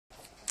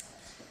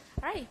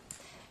Hi.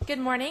 Good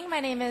morning.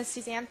 My name is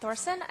Suzanne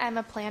Thorson. I'm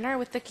a planner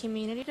with the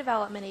Community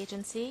Development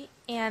Agency,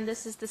 and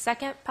this is the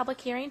second public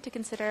hearing to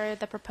consider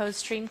the proposed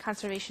Stream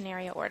Conservation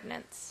Area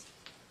Ordinance.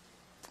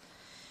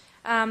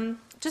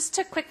 Just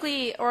to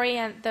quickly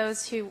orient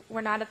those who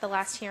were not at the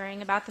last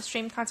hearing about the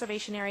Stream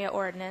Conservation Area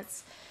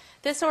Ordinance,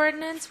 this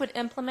ordinance would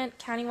implement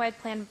countywide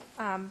plan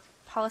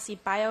policy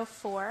Bio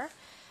 4,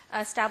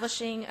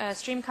 establishing a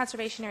stream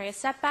conservation area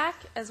setback,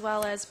 as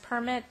well as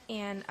permit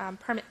and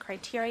permit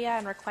criteria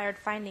and required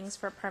findings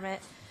for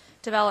permit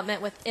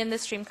development within the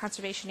stream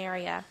conservation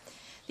area.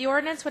 The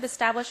ordinance would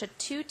establish a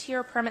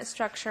two-tier permit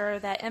structure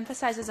that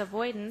emphasizes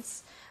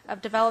avoidance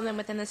of development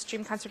within the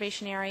stream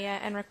conservation area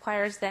and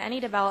requires that any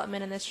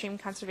development in the stream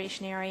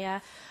conservation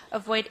area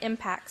avoid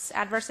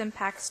adverse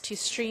impacts to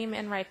stream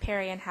and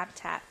riparian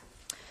habitat.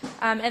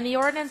 And the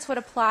ordinance would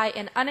apply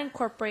in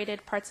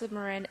unincorporated parts of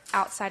Marin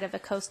outside of the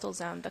coastal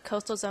zone. The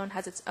coastal zone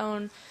has its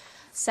own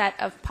set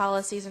of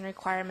policies and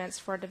requirements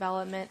for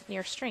development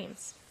near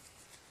streams.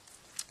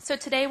 So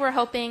today we're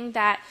hoping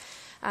that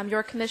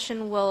your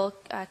commission will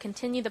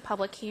continue the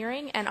public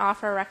hearing and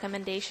offer a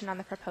recommendation on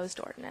the proposed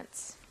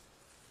ordinance.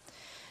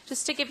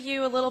 Just to give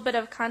you a little bit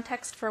of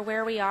context for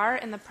where we are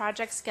in the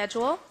project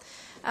schedule,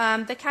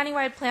 the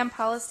countywide plan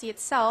policy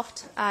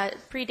itself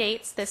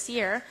predates this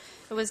year.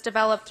 It was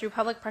developed through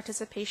public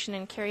participation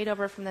and carried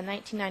over from the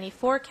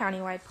 1994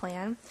 countywide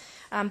plan.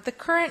 The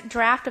current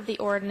draft of the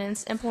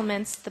ordinance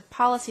implements the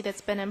policy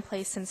that's been in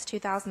place since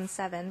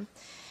 2007.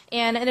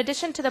 And in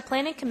addition to the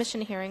Planning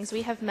Commission hearings,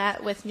 we have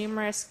met with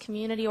numerous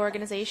community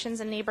organizations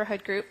and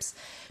neighborhood groups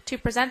to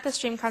present the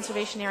Stream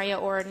Conservation Area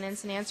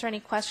Ordinance and answer any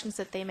questions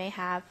that they may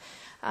have.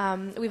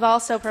 We've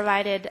also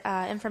provided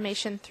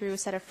information through a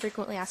set of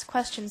frequently asked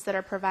questions that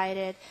are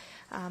provided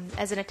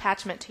as an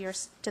attachment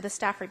to the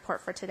staff report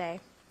for today.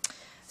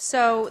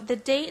 So the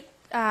date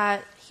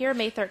here,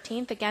 May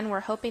 13th, again, we're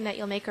hoping that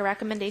you'll make a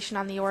recommendation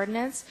on the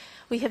ordinance.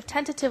 We have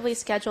tentatively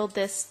scheduled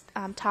this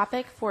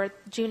topic for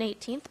June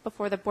 18th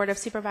before the Board of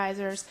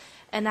Supervisors,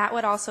 and that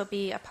would also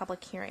be a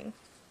public hearing.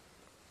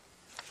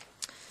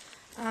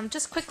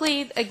 Just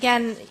quickly,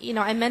 again,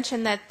 I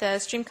mentioned that the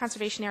Stream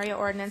Conservation Area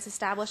Ordinance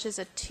establishes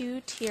a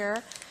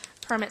two-tier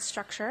permit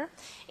structure,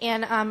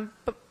 and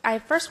I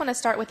first want to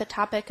start with the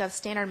topic of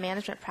standard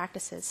management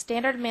practices.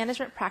 Standard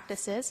management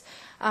practices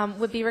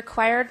would be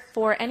required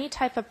for any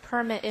type of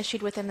permit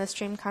issued within the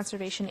stream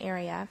conservation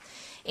area,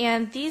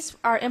 and these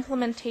are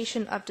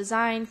implementation of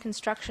design,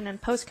 construction, and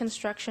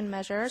post-construction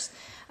measures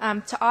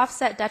to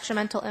offset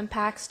detrimental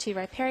impacts to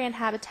riparian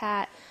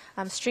habitat,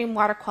 stream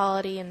water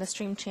quality, and the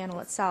stream channel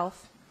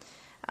itself.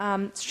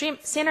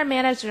 Standard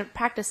management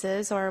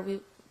practices, or we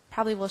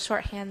probably will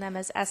shorthand them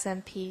as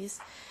SMPs,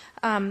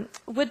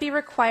 would be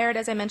required,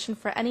 as I mentioned,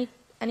 for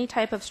any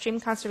type of stream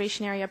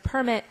conservation area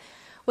permit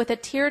with a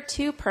Tier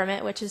 2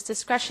 permit, which is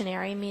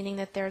discretionary, meaning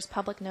that there's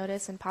public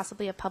notice and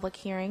possibly a public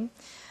hearing.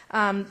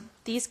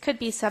 These could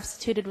be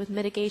substituted with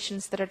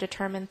mitigations that are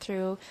determined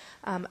through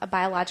a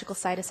biological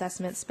site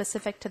assessment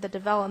specific to the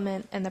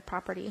development and the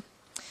property.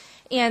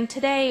 And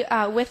today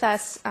with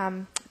us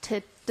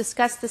to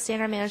discuss the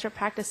standard management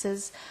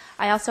practices,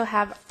 I also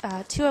have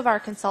two of our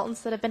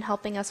consultants that have been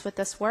helping us with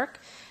this work.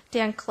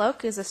 Dan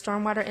Cloak is a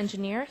stormwater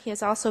engineer. He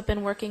has also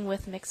been working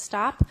with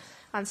McStop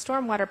on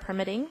stormwater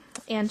permitting.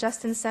 And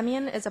Justin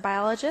Semyon is a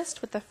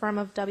biologist with the firm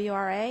of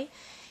WRA.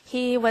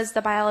 He was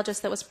the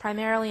biologist that was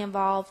primarily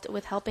involved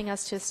with helping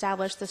us to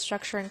establish the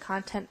structure and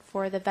content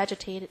for the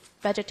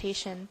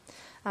vegetation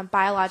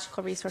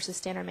biological resources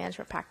standard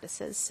management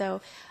practices.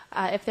 So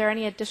if there are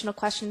any additional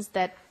questions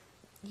that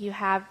you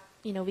have,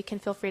 we can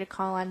feel free to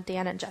call on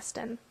Dan and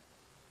Justin.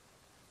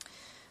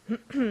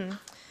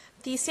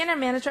 The standard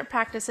management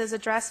practices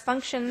address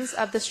functions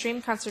of the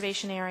stream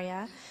conservation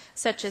area,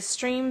 such as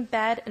stream,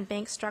 bed, and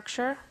bank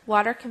structure,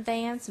 water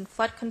conveyance and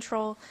flood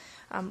control,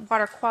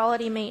 water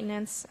quality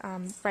maintenance,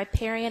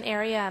 riparian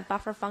area and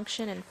buffer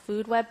function, and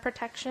food web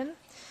protection.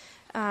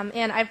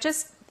 And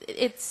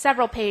it's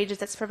several pages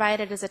that's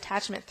provided as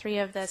attachment 3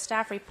 of the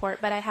staff report,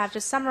 but I have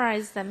just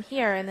summarized them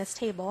here in this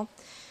table.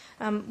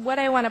 What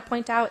I want to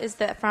point out is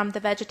that from the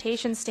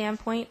vegetation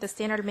standpoint, the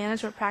standard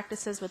management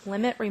practices would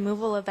limit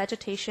removal of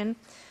vegetation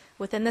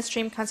within the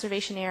stream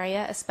conservation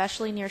area,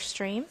 especially near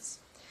streams.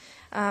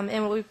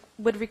 And we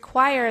would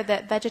require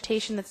that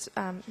vegetation that's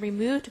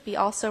removed be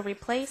also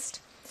replaced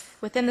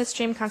within the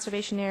stream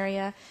conservation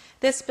area.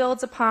 This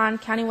builds upon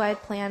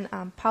countywide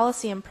plan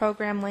policy and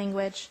program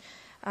language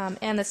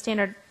and the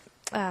standard,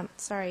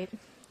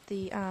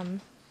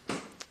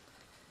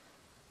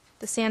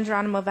 the San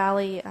Geronimo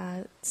Valley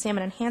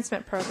Salmon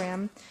Enhancement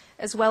Program,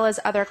 as well as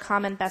other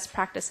common best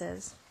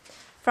practices.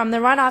 From the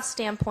runoff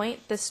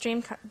standpoint, the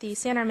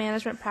standard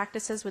management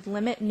practices would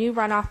limit new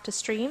runoff to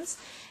streams,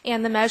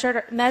 and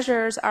the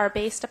measures are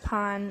based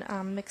upon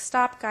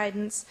McStop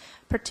guidance,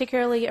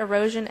 particularly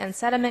erosion and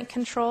sediment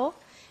control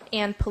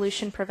and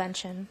pollution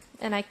prevention.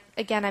 And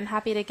I'm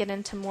happy to get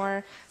into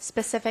more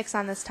specifics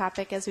on this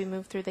topic as we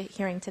move through the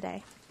hearing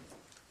today.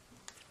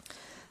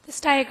 This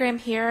diagram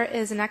here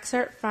is an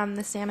excerpt from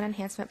the Salmon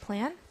Enhancement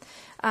Plan,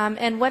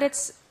 and what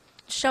it's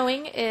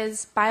showing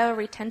is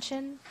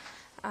bioretention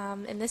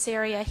in this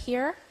area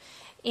here.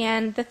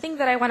 And the thing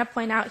that I want to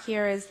point out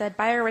here is that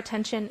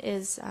bioretention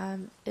is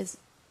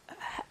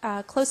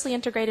closely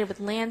integrated with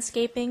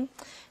landscaping.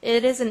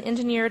 It is an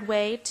engineered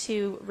way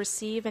to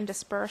receive and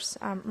disperse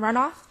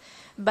runoff,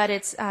 but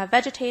it's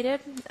vegetated.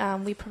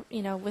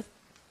 With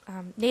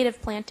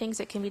native plantings,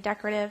 it can be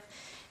decorative.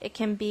 It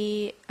can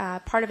be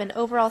part of an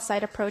overall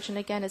site approach, and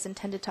again is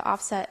intended to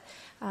offset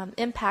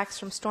impacts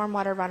from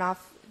stormwater runoff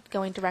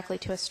going directly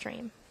to a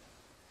stream.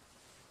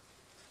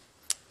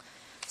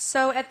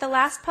 So at the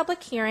last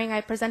public hearing, I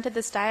presented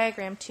this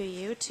diagram to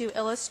you to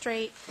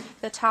illustrate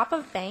the top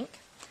of bank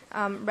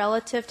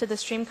relative to the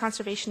stream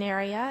conservation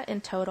area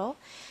in total.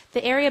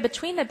 The area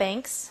between the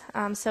banks,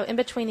 so in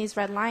between these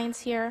red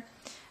lines here,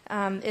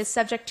 is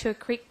subject to a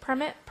creek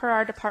permit per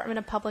our Department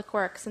of Public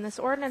Works. And this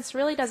ordinance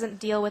really doesn't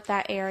deal with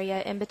that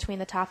area in between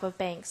the top of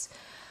banks.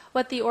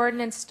 What the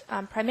ordinance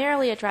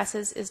primarily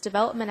addresses is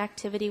development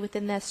activity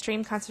within the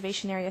stream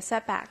conservation area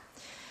setback.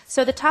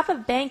 So the top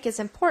of bank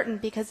is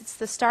important because it's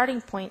the starting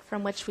point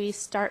from which we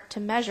start to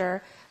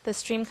measure the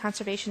stream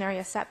conservation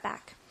area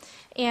setback.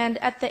 And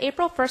at the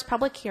April 1st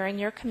public hearing,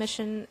 your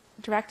commission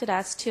directed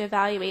us to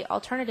evaluate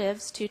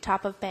alternatives to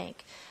top of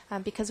bank.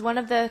 Because one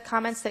of the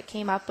comments that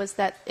came up was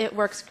that it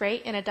works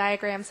great in a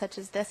diagram such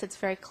as this, it's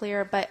very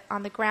clear, but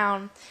on the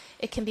ground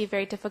it can be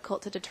very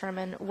difficult to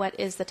determine what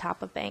is the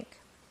top of bank.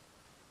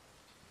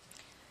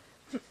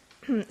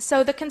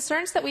 So the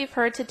concerns that we've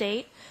heard to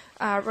date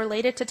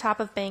related to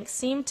top of bank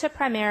seem to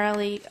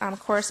primarily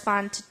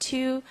correspond to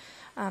two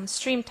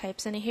stream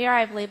types, and here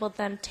I've labeled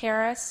them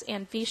terrace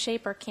and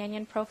V-shape or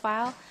canyon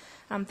profile.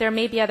 There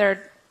may be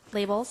other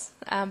labels,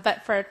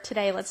 but for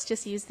today let's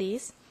just use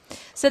these.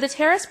 So the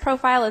terrace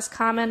profile is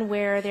common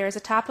where there is a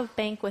top of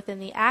bank within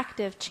the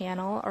active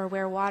channel or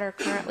where water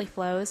currently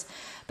flows,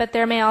 but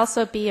there may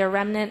also be a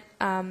remnant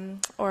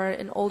or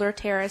an older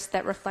terrace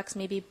that reflects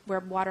maybe where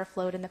water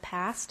flowed in the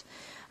past,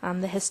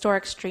 the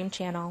historic stream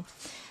channel.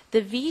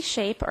 The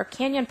V-shape or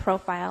canyon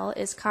profile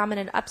is common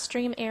in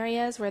upstream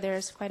areas where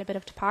there's quite a bit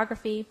of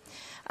topography.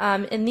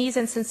 In these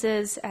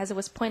instances, as it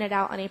was pointed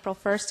out on April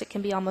 1st, it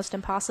can be almost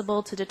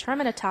impossible to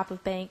determine a top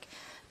of bank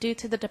due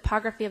to the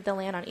topography of the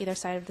land on either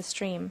side of the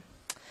stream.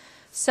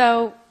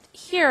 So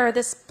here,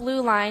 this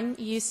blue line,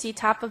 you see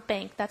top of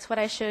bank. That's what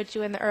I showed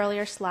you in the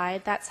earlier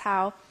slide. That's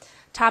how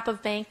top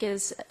of bank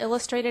is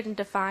illustrated and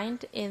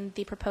defined in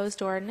the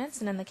proposed ordinance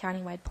and in the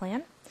countywide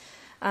plan.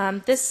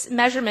 This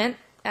measurement,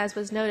 as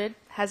was noted,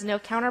 has no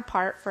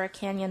counterpart for a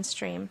canyon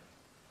stream.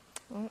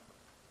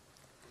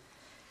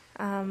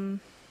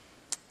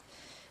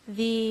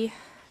 The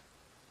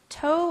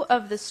toe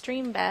of the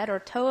stream bed, or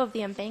toe of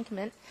the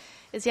embankment,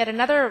 is yet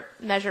another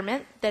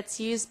measurement that's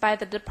used by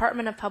the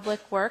Department of Public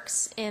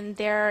Works in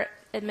their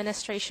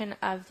administration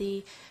of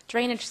the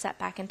drainage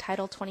setback in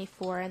Title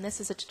 24. And this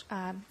is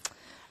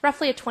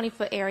roughly a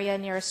 20-foot area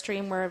near a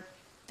stream where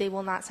they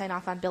will not sign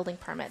off on building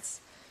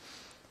permits.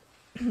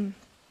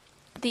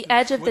 The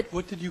edge of the...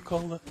 What did you call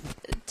the...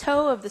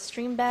 Toe of the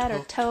stream bed, or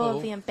toe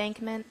of the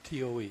embankment.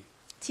 T-O-E.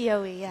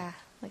 T-O-E, yeah,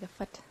 like a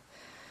foot.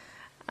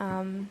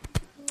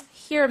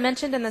 Here,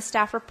 mentioned in the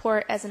staff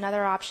report as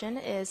another option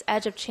is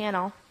edge of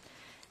channel.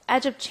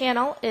 Edge of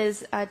channel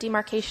is a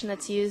demarcation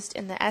that's used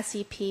in the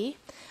SEP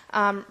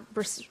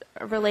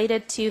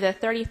related to the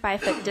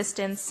 35-foot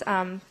distance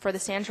for the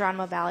San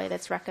Geronimo Valley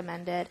that's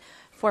recommended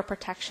for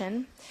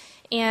protection.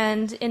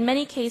 And in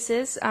many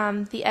cases,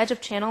 the edge of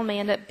channel may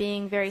end up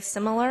being very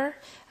similar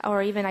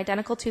or even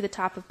identical to the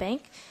top of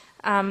bank.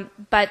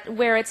 But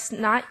where it's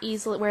not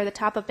easily, where the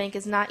top of bank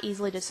is not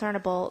easily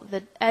discernible,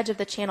 the edge of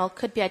the channel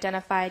could be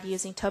identified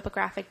using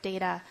topographic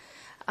data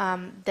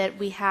that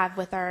we have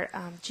with our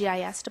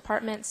GIS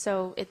department.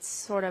 So it's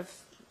sort of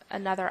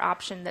another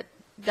option that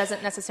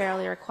doesn't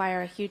necessarily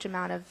require a huge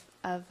amount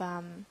of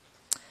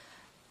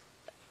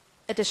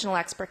additional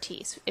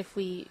expertise. If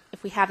we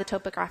have the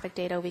topographic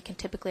data, we can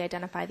typically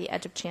identify the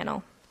edge of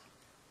channel.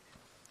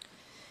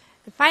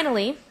 And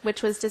finally,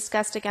 which was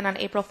discussed again on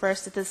April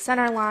 1st, is the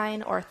center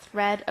line or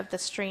thread of the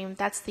stream.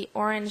 That's the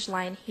orange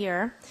line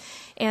here.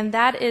 And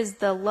that is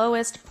the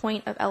lowest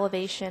point of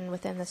elevation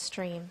within the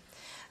stream.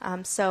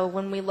 So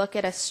when we look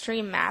at a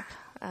stream map,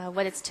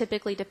 what it's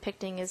typically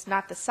depicting is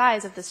not the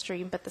size of the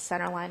stream, but the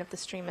center line of the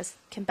stream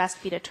can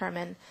best be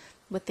determined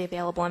with the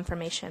available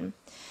information.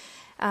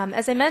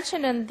 As I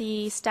mentioned in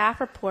the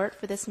staff report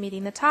for this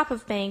meeting, the top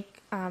of bank,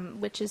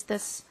 which is the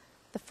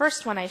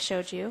first one I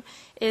showed you,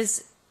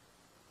 is,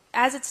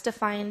 as it's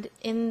defined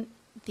in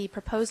the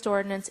proposed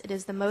ordinance, it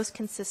is the most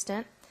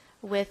consistent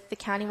with the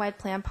countywide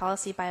plan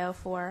policy by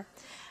 04.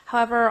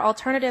 However,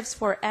 alternatives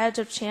for edge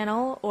of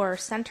channel or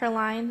center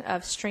line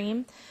of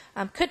stream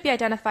could be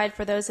identified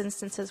for those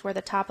instances where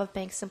the top of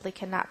bank simply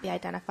cannot be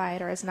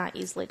identified or is not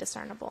easily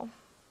discernible.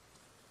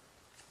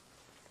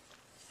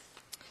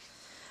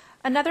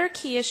 Another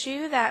key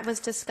issue that was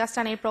discussed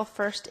on April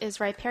 1st is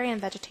riparian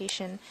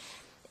vegetation,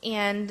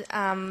 and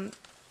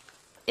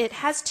it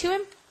has two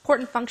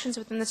important functions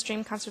within the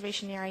Stream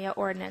Conservation Area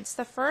Ordinance.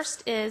 The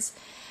first is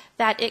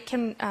that it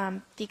can,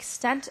 the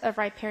extent of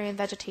riparian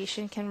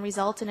vegetation can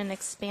result in an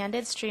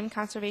expanded stream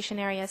conservation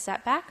area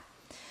setback,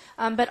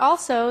 but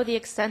also the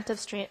extent of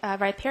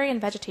riparian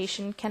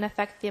vegetation can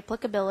affect the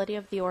applicability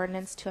of the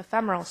ordinance to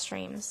ephemeral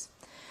streams.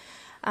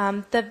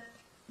 The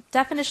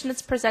definition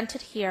that's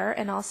presented here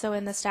and also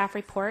in the staff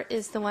report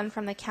is the one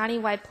from the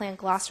Countywide Plan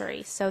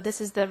Glossary. So this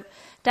is the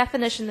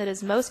definition that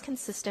is most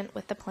consistent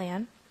with the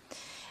plan.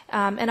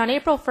 And on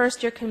April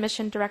 1st, your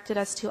commission directed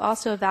us to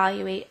also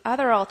evaluate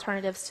other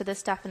alternatives to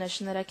this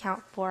definition that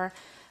account for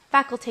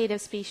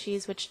facultative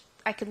species, which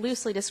I could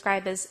loosely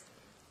describe as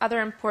other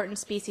important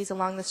species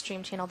along the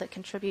stream channel that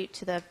contribute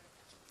to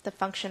the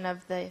function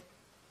of the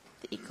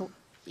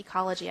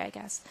ecology, I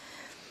guess.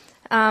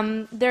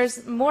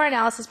 There's more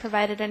analysis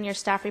provided in your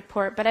staff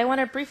report, but I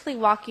want to briefly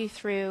walk you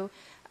through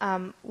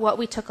what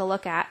we took a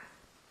look at.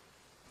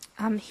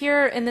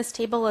 Here in this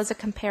table is a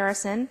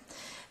comparison.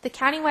 The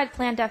countywide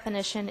plan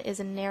definition is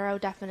a narrow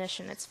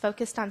definition. It's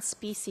focused on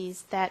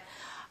species that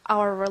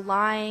are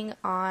relying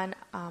on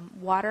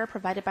water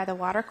provided by the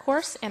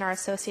watercourse and are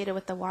associated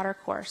with the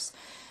watercourse.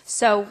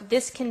 So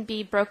this can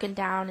be broken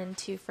down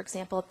into, for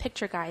example, a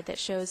picture guide that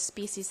shows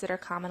species that are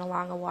common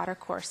along a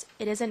watercourse.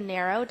 It is a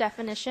narrow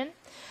definition,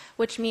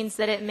 which means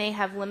that it may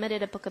have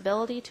limited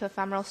applicability to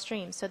ephemeral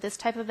streams. So this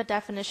type of a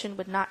definition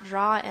would not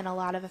draw in a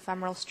lot of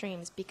ephemeral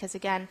streams because,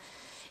 again,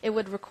 it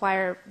would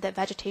require that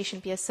vegetation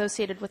be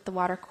associated with the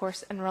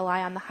watercourse and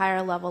rely on the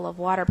higher level of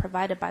water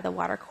provided by the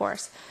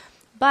watercourse.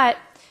 But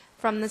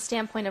from the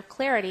standpoint of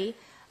clarity,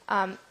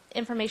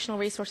 informational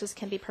resources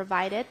can be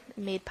provided,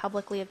 made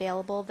publicly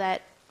available,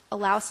 that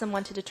allow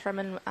someone to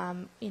determine,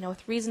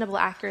 with reasonable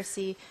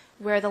accuracy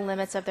where the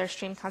limits of their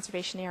stream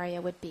conservation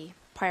area would be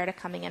prior to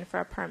coming in for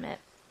a permit.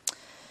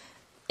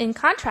 In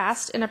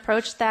contrast, an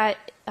approach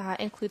that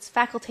includes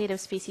facultative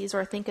species,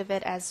 or think of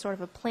it as sort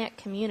of a plant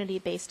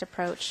community-based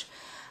approach,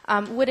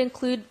 would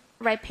include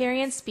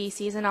riparian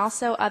species and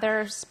also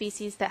other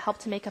species that help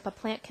to make up a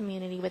plant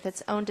community with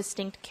its own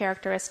distinct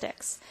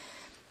characteristics.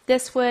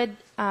 This would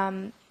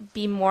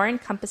be more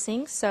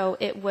encompassing, so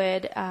it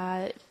would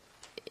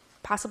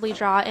possibly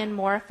draw in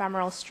more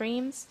ephemeral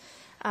streams,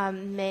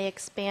 may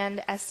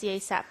expand SCA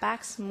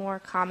setbacks more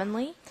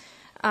commonly,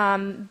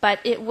 but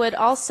it would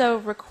also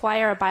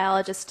require a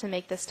biologist to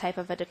make this type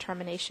of a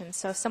determination.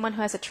 So someone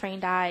who has a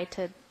trained eye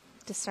to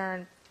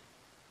discern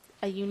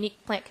a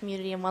unique plant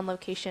community in one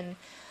location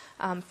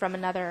from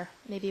another,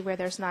 maybe where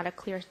there's not a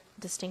clear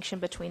distinction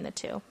between the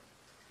two.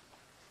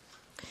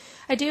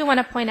 I do want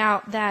to point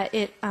out that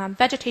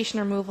vegetation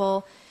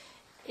removal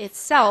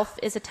itself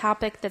is a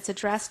topic that's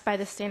addressed by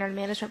the standard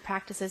management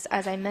practices.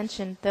 As I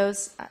mentioned,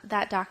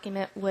 that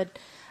document would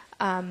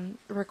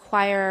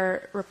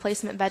require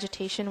replacement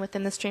vegetation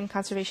within the stream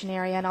conservation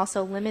area and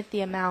also limit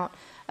the amount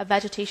of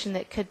vegetation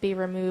that could be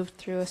removed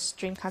through a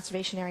stream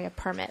conservation area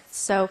permit.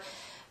 So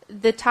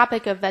the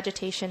topic of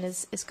vegetation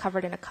is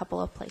covered in a couple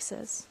of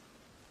places.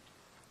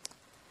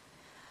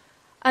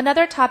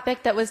 Another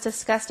topic that was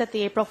discussed at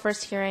the April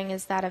 1st hearing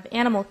is that of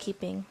animal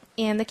keeping.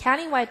 And the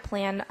countywide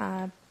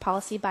plan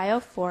policy Bio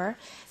 4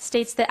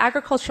 states that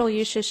agricultural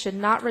uses should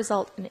not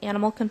result in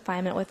animal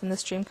confinement within the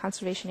stream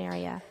conservation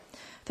area.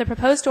 The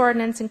proposed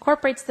ordinance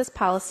incorporates this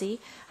policy,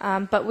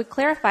 but would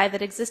clarify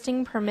that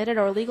existing permitted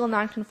or legal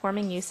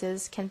nonconforming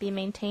uses can be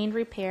maintained,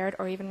 repaired,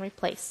 or even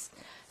replaced.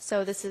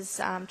 So this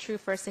is true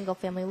for a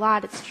single-family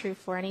lot. It's true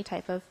for any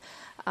type of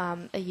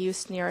a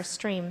use near a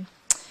stream.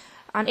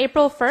 On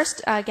April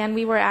 1st, again,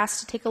 we were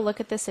asked to take a look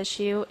at this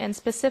issue, and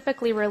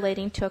specifically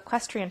relating to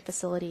equestrian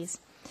facilities.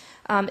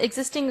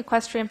 Existing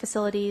equestrian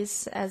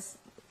facilities, as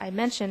I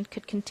mentioned,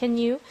 could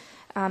continue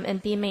and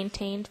be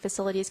maintained.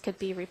 Facilities could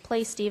be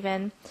replaced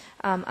even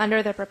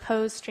under the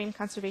proposed stream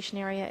conservation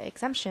area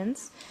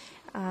exemptions.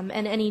 And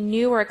any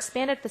new or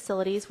expanded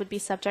facilities would be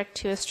subject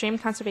to a stream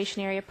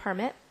conservation area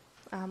permit,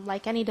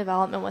 like any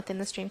development within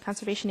the stream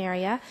conservation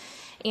area,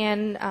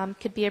 and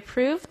could be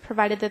approved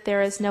provided that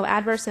there is no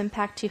adverse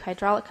impact to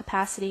hydraulic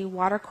capacity,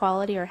 water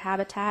quality, or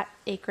habitat,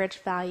 acreage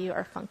value,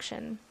 or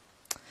function.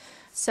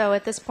 So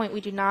at this point, we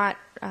do not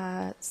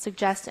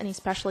suggest any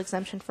special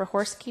exemption for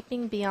horse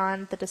keeping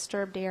beyond the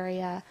disturbed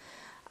area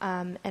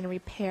and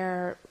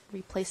repair,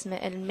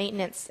 replacement, and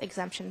maintenance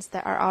exemptions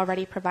that are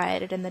already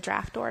provided in the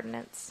draft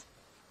ordinance.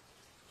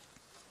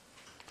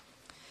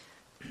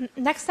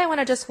 Next, I want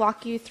to just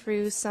walk you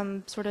through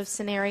some sort of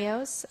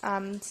scenarios.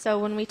 So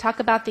when we talk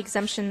about the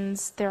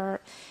exemptions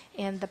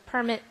and the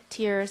permit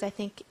tiers, I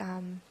think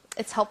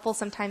it's helpful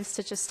sometimes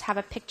to just have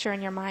a picture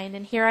in your mind.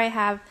 And here I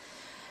have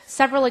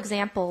several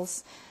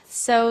examples.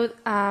 So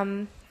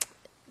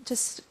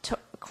just to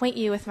acquaint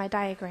you with my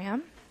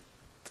diagram,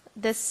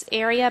 this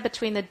area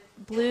between the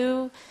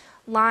blue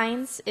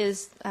lines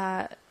is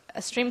a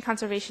stream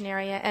conservation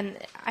area,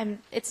 and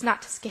it's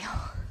not to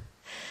scale.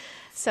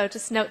 So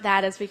just note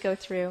that as we go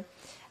through.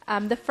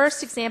 The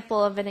first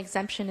example of an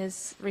exemption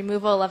is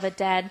removal of a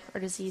dead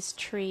or diseased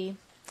tree.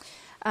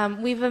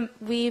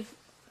 We've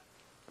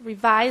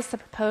revised the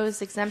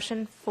proposed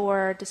exemption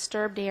for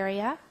disturbed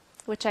area,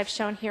 which I've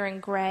shown here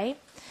in gray.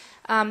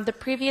 The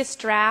previous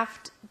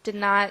draft did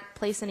not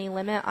place any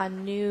limit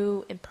on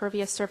new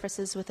impervious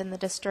surfaces within the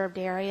disturbed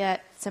area.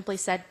 It simply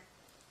said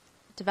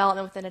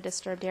development within a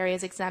disturbed area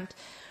is exempt.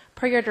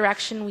 Per your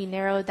direction, we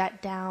narrowed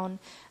that down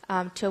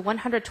to a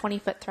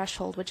 120-foot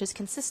threshold, which is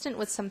consistent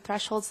with some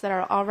thresholds that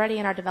are already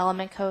in our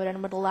development code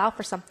and would allow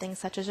for something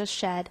such as a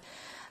shed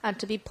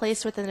to be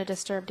placed within a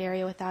disturbed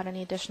area without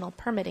any additional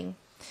permitting.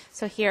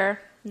 So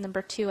here,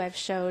 number 2, I've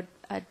showed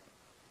a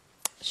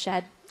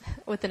shed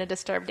within a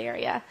disturbed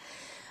area.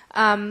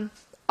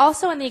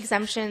 Also in the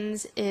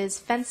exemptions is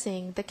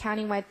fencing. The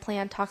countywide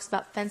plan talks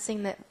about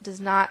fencing that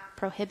does not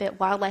prohibit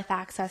wildlife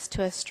access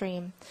to a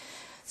stream.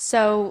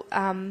 So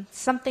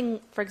something,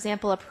 for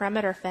example, a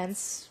perimeter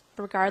fence,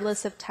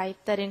 regardless of type,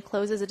 that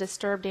encloses a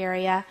disturbed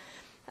area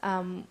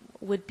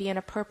would be an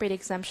appropriate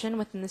exemption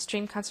within the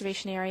stream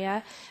conservation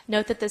area.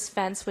 Note that this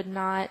fence would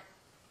not,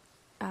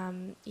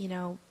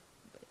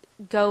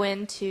 go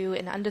into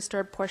an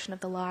undisturbed portion of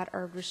the lot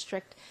or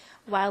restrict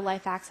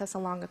wildlife access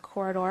along a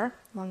corridor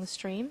along the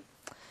stream.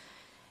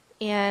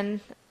 And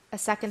a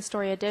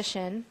second-story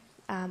addition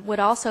would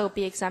also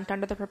be exempt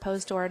under the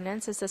proposed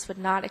ordinance, as this would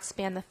not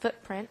expand the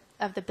footprint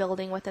of the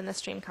building within the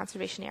stream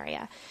conservation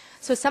area.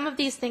 So some of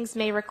these things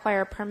may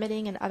require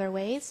permitting in other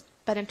ways,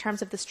 but in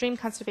terms of the stream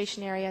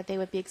conservation area, they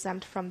would be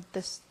exempt from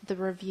the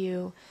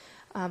review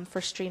for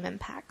stream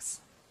impacts.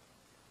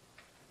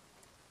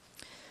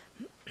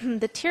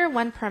 The Tier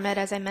 1 permit,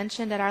 as I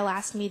mentioned at our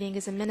last meeting,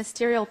 is a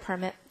ministerial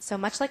permit. So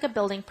much like a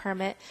building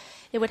permit,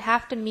 it would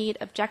have to meet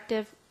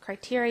objective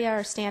criteria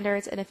or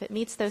standards, and if it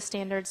meets those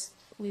standards,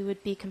 we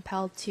would be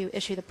compelled to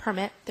issue the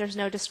permit. There's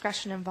no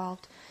discretion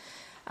involved.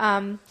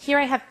 Here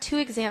I have two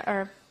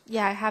examples,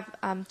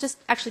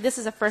 actually this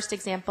is a first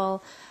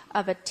example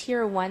of a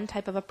Tier 1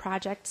 type of a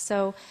project.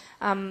 So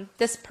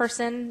this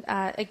person,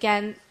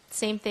 again,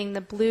 same thing,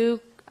 the blue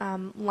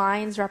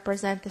lines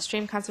represent the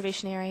stream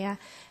conservation area.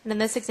 And in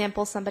this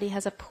example, somebody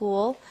has a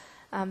pool.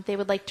 They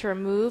would like to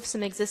remove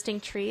some existing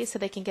trees so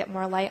they can get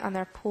more light on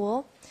their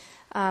pool.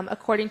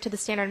 According to the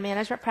standard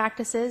management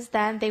practices,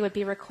 then they would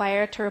be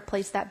required to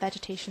replace that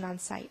vegetation on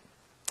site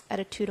at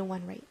a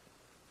 2-to-1 rate.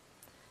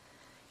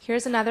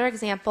 Here's another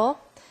example.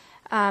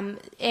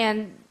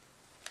 And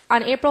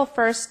on April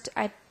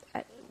 1st,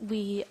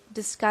 we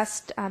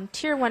discussed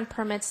Tier 1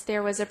 permits.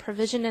 There was a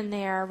provision in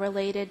there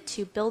related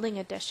to building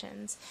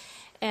additions,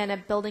 and a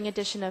building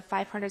addition of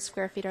 500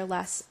 square feet or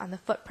less on the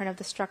footprint of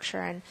the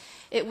structure. And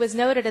it was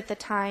noted at the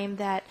time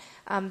that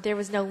there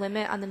was no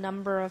limit on the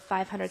number of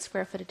 500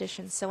 square foot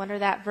additions. So under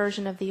that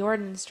version of the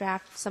ordinance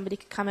draft, somebody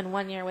could come in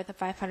 1 year with a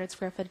 500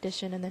 square foot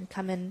addition and then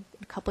come in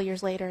a couple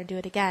years later and do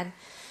it again.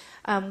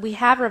 We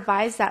have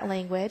revised that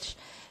language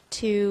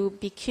to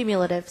be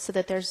cumulative so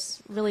that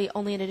there's really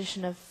only an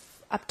addition of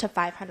up to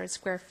 500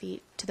 square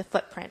feet to the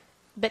footprint.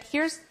 But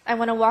I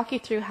want to walk you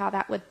through how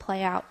that would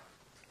play out.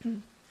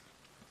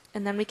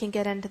 And then we can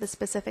get into the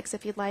specifics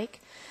if you'd like.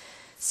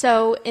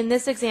 So in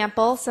this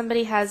example,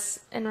 somebody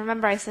has, and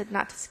remember I said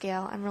not to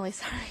scale, I'm really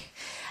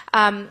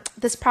sorry.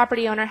 This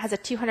property owner has a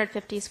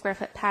 250 square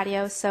foot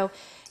patio, so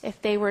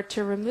if they were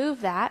to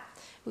remove that,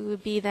 we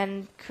would be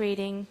then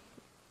creating,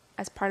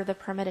 as part of the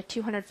permit, a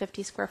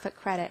 250 square foot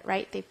credit,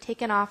 right? They've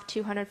taken off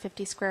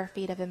 250 square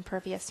feet of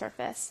impervious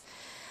surface.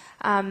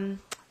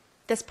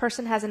 This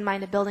person has in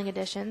mind a building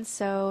addition,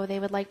 so they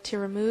would like to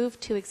remove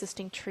 2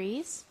 existing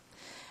trees.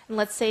 And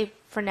let's say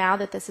for now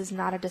that this is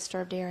not a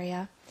disturbed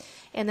area.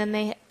 And then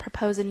they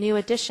propose a new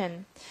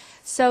addition.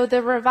 So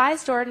the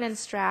revised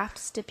ordinance draft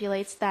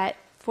stipulates that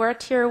for a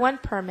Tier 1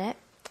 permit,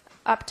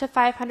 up to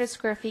 500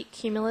 square feet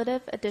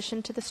cumulative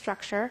addition to the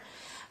structure,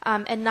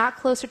 and not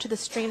closer to the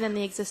stream than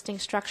the existing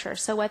structure.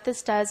 So what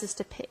this does is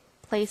to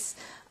place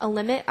a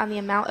limit on the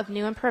amount of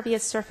new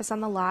impervious surface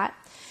on the lot,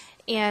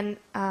 and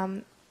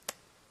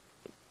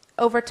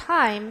over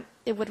time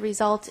it would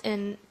result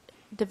in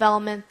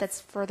development that's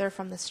further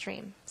from the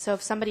stream. So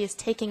if somebody is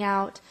taking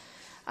out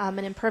an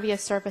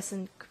impervious surface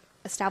and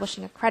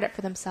establishing a credit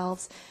for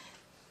themselves,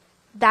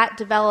 that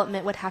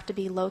development would have to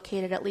be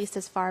located at least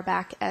as far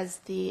back as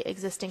the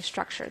existing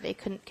structure. They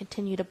couldn't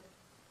continue to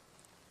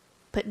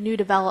put new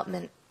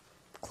development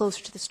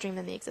closer to the stream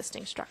than the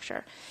existing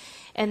structure.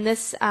 And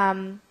this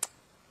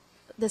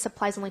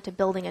applies only to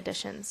building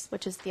additions,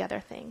 which is the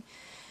other thing.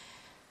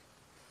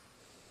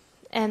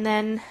 And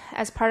then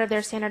as part of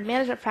their standard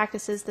management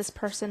practices, this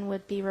person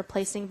would be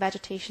replacing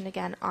vegetation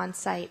again on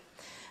site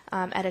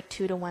at a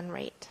 2-to-1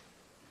 rate.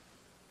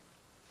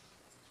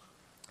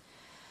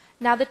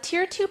 Now the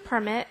Tier 2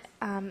 permit,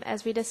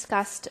 as we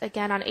discussed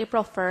again on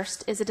April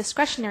 1st, is a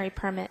discretionary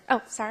permit.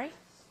 Oh, sorry?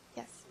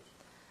 Yes.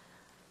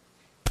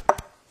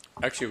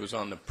 Actually, it was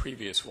on the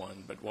previous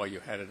one, but while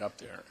you had it up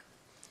there,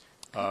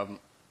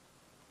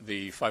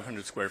 the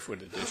 500 square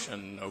foot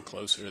addition no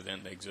closer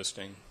than the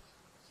existing.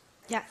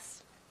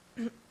 Yes.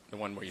 The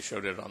one where you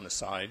showed it on the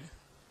side.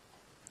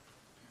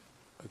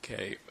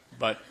 Okay,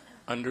 but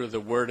under the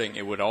wording,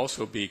 it would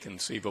also be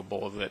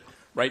conceivable that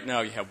right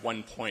now you have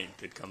 1 point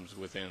that comes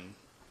within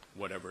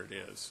whatever it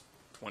is,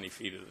 20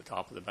 feet of the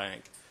top of the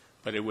bank.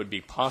 But it would be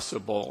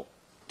possible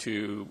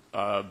to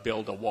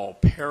build a wall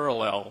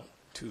parallel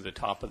to the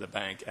top of the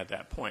bank at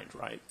that point,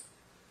 right?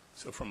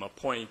 So from a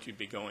point, you'd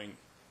be going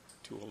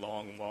to a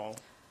long wall.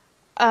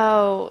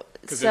 Oh,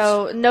 'Cause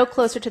so no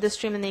closer to the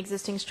stream than the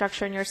existing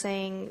structure, and you're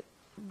saying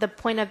the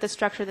point of the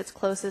structure that's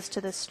closest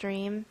to the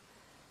stream?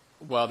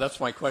 Well, that's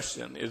my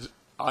question.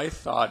 I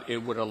thought it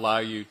would allow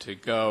you to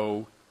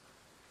go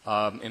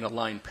in a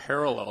line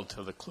parallel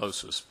to the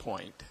closest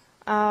point,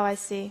 Oh, I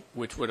see.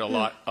 which would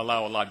allow a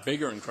lot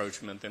bigger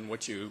encroachment than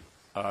what you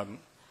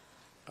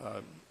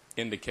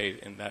indicate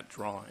in that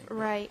drawing.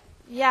 Right.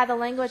 Yeah, the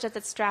language as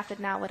it's drafted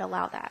now would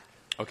allow that.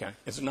 Okay.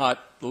 It's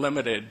not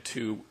limited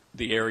to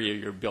the area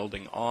you're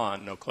building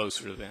on, no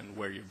closer than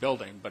where you're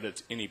building, but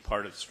it's any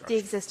part of the structure. The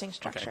existing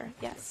structure,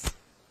 yes.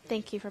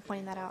 Thank you for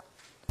pointing that out.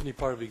 Any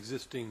part of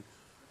existing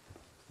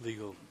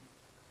legal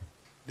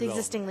The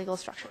existing legal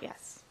structure,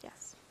 yes,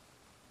 yes.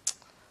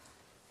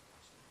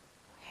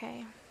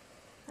 Okay.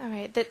 All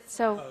right,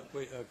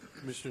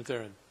 Commissioner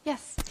Theron.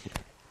 yes.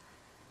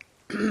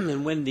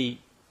 And when the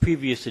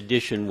previous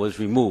addition was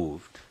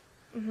removed,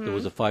 there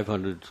was a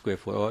 500 square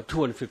foot or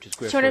 250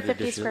 square foot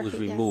 250 addition square that was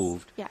feet, yes.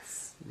 removed.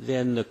 Yes.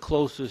 Then the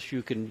closest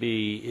you can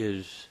be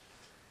is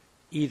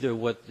either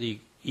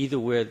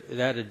where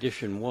that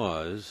addition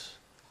was,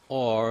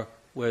 or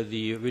where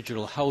the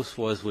original house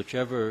was,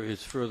 whichever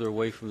is further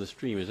away from the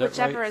stream. Is that right?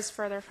 Whichever is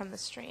further from the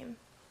stream.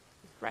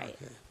 Right.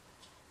 Okay.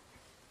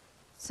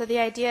 So the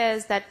idea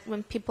is that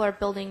when people are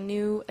building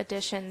new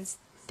additions,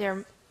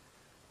 they're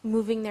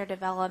moving their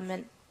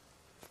development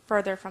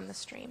further from the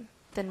stream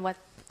than what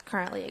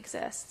currently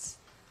exists.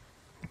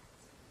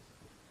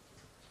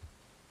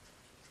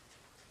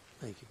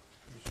 Thank you.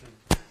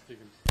 Commissioner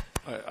Stevens.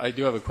 I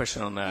do have a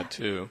question on that,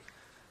 too.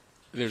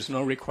 There's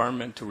no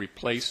requirement to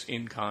replace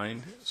in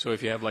kind. So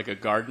if you have like a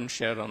garden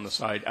shed on the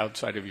side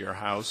outside of your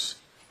house,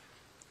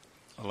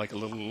 like a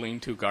little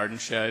lean-to garden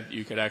shed,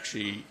 you could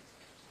actually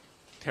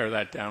tear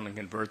that down and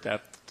convert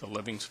that to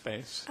living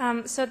space.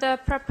 So the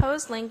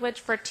proposed language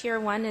for Tier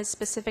 1 is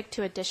specific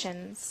to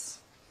additions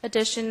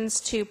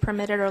to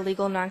permitted or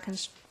legal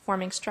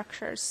non-conforming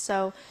structures.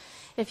 So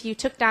if you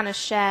took down a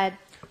shed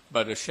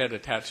But a shed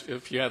attached,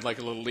 if you had like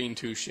a little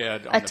lean-to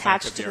shed on the back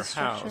Attached of to the your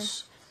structure.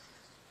 house,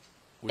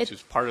 which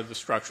is part of the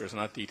structure, it's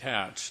not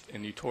detached,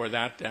 and you tore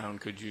that down,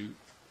 could you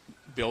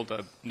build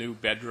a new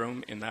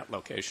bedroom in that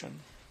location?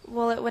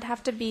 well, it would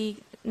have to be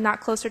not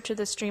closer to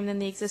the stream than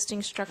the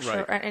existing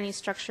structure Right. or any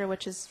structure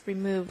which is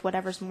removed,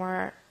 whatever's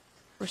more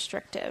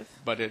restrictive.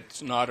 But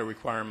it's not a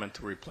requirement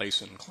to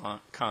replace in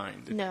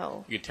kind.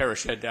 No. You could tear a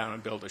shed down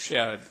and build a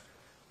shed.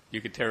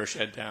 You could tear a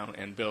shed down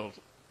and build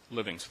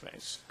living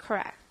space.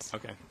 Correct.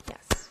 Okay.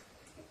 Yes.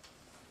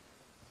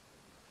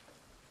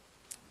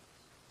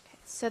 Okay,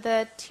 so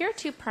the Tier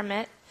 2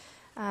 permit,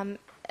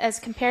 as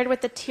compared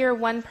with the Tier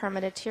 1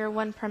 permit, a Tier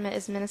 1 permit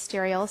is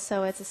ministerial,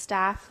 so it's a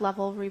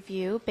staff-level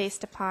review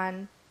based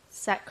upon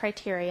set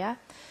criteria.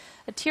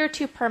 A Tier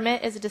 2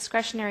 permit is a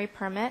discretionary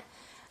permit.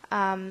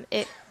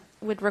 It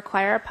would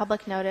require a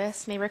public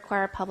notice, may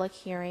require a public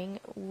hearing,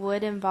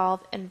 would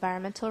involve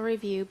environmental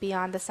review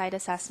beyond the site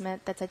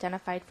assessment that's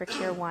identified for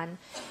Tier 1,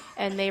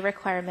 and may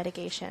require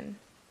mitigation.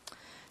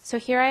 So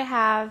here I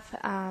have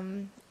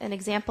an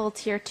example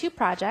Tier 2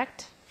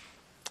 project.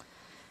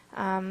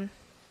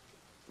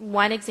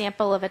 One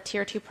example of a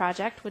Tier 2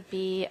 project would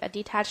be a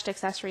detached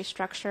accessory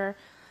structure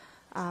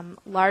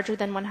larger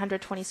than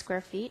 120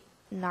 square feet,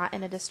 not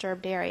in a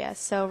disturbed area.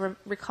 So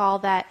recall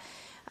that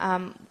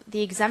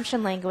the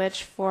exemption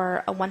language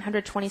for a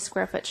 120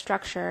 square foot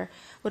structure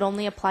would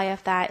only apply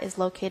if that is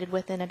located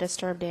within a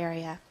disturbed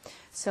area.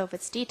 So if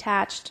it's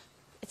detached,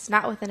 it's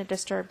not within a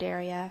disturbed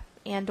area,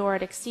 and or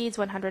it exceeds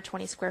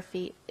 120 square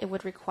feet, it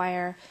would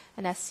require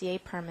an SCA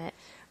permit.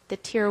 The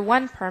Tier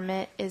 1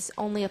 permit is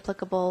only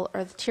applicable,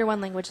 or the Tier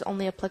 1 language is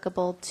only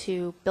applicable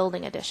to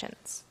building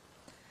additions.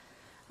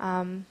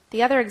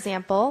 The other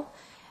example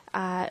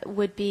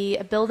would be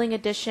a building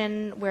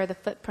addition where the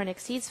footprint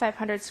exceeds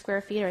 500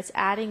 square feet, or it's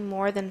adding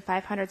more than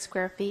 500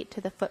 square feet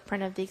to the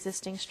footprint of the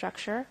existing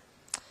structure,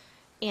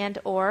 and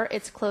or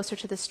it's closer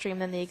to the stream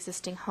than the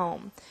existing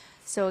home.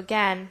 So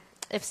again,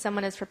 if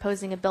someone is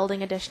proposing a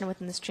building addition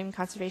within the stream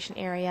conservation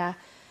area,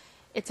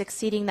 it's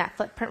exceeding that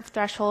footprint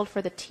threshold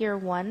for the Tier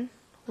 1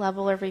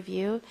 level of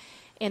review,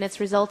 and it's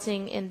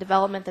resulting in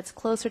development that's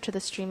closer to the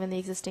stream than the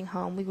existing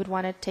home. We would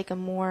want to take a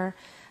more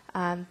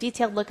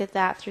detailed look at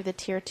that through the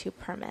Tier 2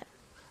 permit.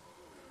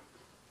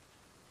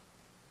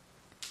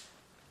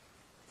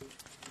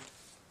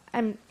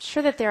 I'm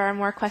sure that there are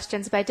more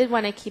questions, but I did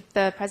want to keep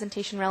the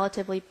presentation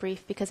relatively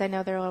brief because I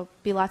know there will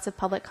be lots of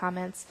public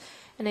comments.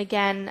 And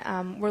again,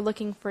 we're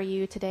looking for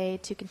you today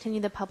to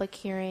continue the public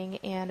hearing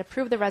and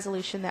approve the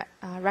resolution that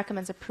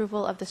recommends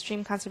approval of the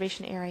Stream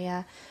Conservation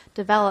Area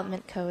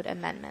Development Code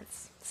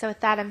amendments. So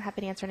with that, I'm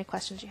happy to answer any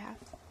questions you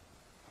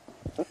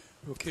have.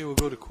 Okay, we'll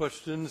go to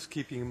questions,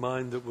 keeping in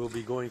mind that we'll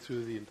be going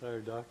through the entire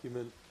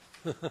document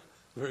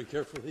very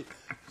carefully.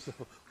 So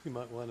we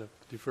might want to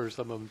defer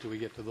some of them until we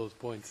get to those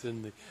points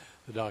in the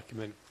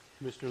document.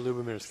 Commissioner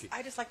Lubomirski.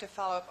 I'd just like to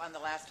follow up on the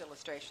last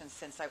illustration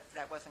since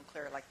that wasn't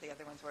clear like the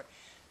other ones were.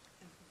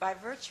 by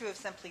virtue of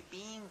simply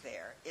being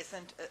there,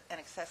 isn't an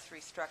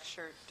accessory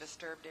structure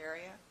disturbed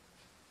area?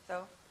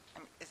 So,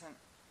 isn't,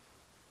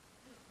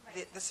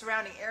 the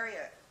surrounding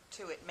area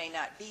to it may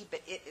not be,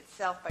 but it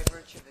itself, by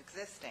virtue of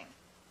existing,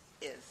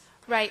 is.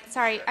 Right,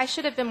 sorry, I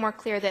should have been more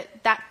clear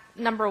that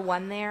number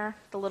 1 there,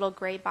 the little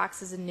gray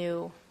box, is a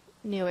new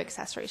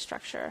accessory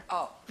structure.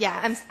 Oh.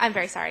 Yeah, I'm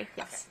very sorry,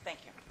 yes. Okay, thank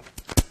you.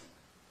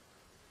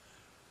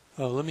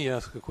 Let me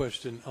ask a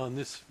question. On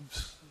this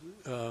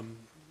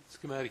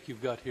schematic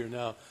you've got here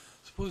now,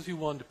 suppose you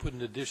wanted to put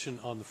an addition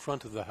on the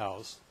front of the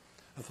house,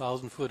 a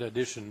 1,000-foot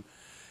addition,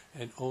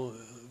 and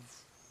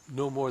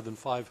no more than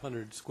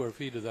 500 square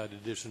feet of that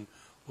addition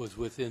was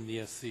within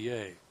the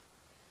SCA.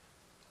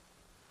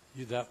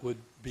 That would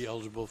be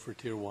eligible for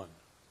Tier 1.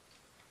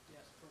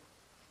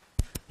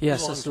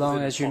 Yes, As long as as long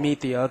within as you the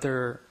meet the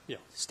other Yeah.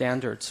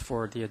 standards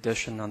for the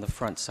addition on the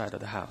front side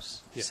of the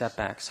house, Yes.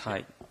 setbacks,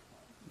 height.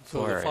 So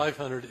floor the area.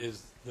 500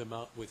 is the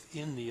amount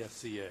within the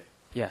SCA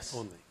Yes.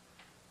 only.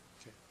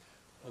 Okay.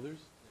 Others?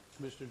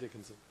 Commissioner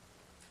Dickinson.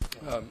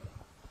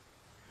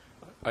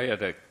 I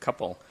had a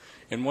couple.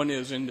 And one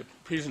is, in the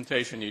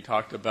presentation, you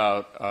talked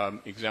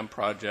about exempt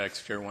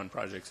projects, Tier 1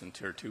 projects, and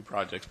Tier 2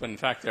 projects. But in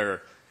fact,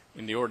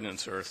 in the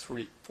ordinance, there are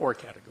 4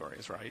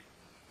 categories, right?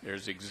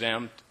 There's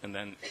exempt, and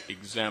then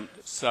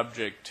exempt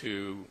subject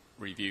to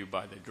review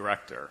by the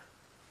director,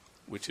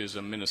 which is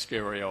a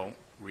ministerial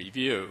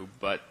review,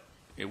 but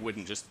it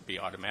wouldn't just be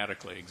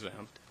automatically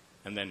exempt.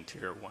 And then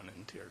Tier 1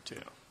 and Tier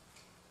 2.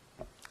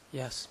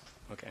 Yes.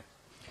 Okay.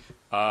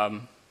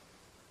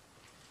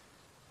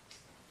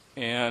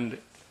 And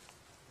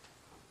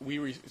we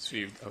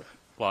received a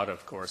lot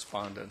of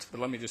correspondence, but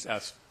let me just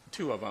ask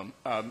 2 of them.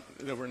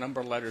 There were a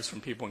number of letters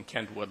from people in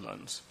Kent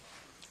Woodlands,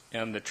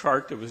 and the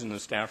chart that was in the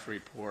staff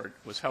report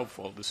was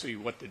helpful to see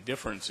what the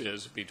difference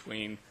is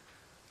between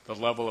the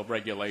level of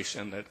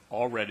regulation that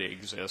already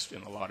exists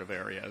in a lot of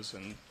areas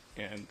and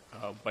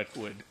what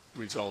would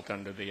result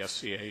under the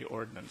SCA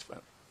ordinance.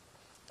 But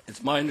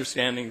it's my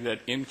understanding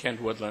that in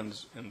Kent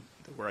Woodlands, and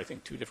there were, I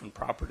think, 2 different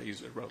properties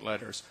that wrote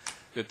letters,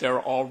 that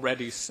they're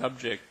already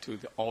subject to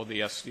all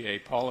the SCA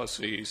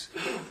policies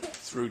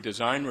through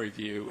design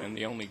review, and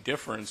the only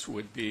difference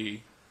would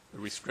be the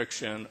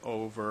restriction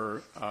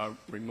over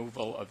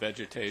removal of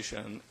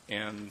vegetation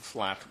and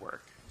flat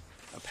work,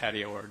 a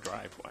patio or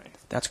driveway.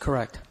 That's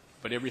correct.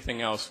 But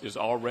everything else is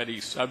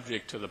already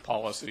subject to the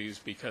policies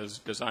because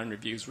design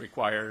review is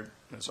required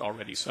and is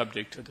already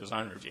subject to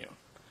design review.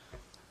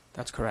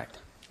 That's correct.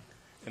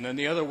 And then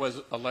the other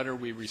was a letter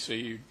we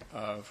received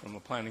from a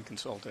planning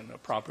consultant, a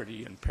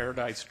property in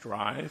Paradise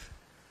Drive.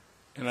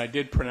 And I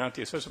did print out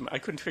the assessment. I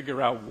couldn't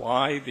figure out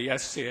why the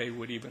SCA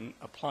would even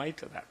apply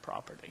to that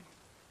property.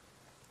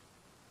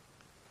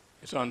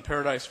 It's on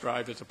Paradise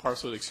Drive. It's a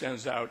parcel that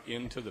extends out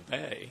into the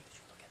bay.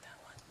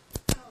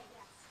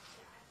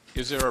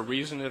 Is there a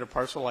reason that a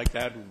parcel like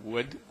that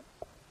would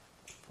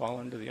fall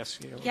under the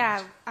SCA ordinance?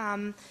 Yeah,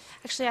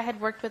 actually, I had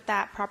worked with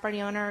that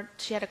property owner.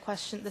 She had a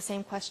question, the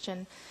same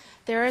question.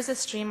 There is a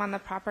stream on the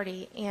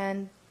property,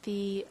 and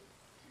the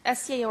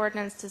SCA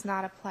ordinance does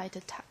not apply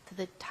to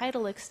the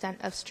tidal extent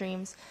of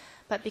streams,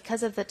 but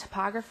because of the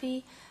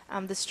topography,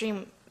 the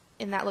stream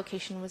in that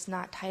location was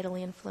not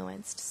tidally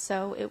influenced.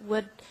 So it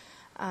would,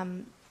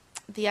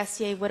 the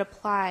SCA would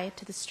apply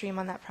to the stream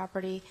on that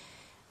property,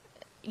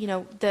 you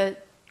know, the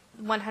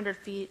 100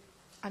 feet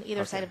on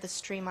either side of the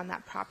stream on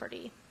that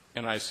property.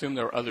 And I assume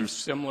there are other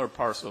similar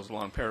parcels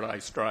along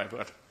Paradise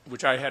Drive,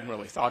 which I hadn't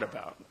really thought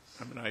about.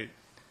 I mean, I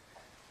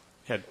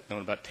had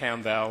known about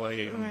Tam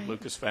Valley and Right.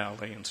 Lucas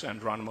Valley and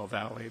San Geronimo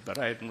Valley, but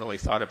I hadn't really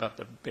thought about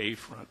the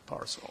bayfront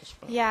parcels.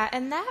 But Yeah,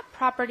 and that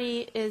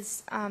property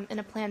is in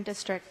a planned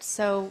district.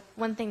 So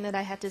one thing that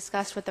I had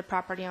discussed with the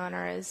property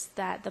owner is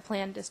that the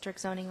planned district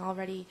zoning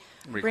already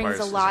brings Requires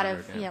a lot design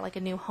of, review. like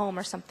a new home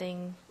or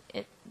something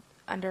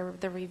under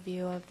the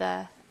review of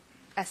the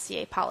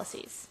SCA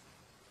policies.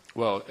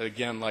 Well,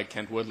 again, like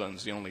Kent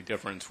Woodlands, the only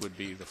difference would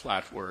be the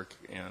flat work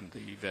and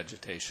the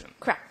vegetation.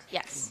 Correct,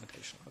 yes.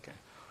 Limitation, okay.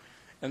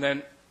 And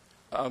then,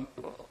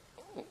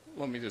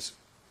 let me just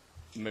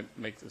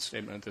make the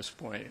statement at this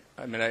point.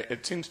 I mean,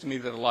 it seems to me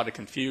that a lot of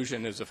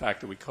confusion is the fact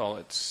that we call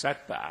it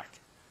setback,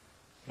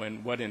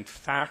 when what in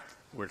fact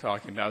we're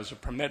talking about is a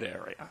permit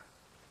area.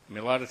 I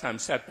mean, a lot of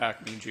times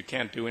setback means you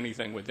can't do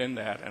anything within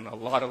that, and a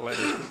lot of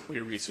letters we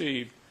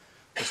received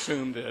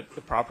assumed that the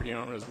property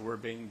owners were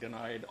being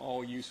denied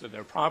all use of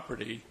their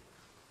property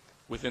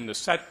within the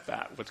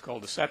setback, what's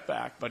called a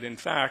setback, but in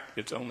fact,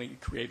 it's only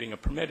creating a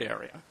permit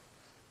area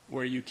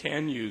where you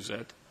can use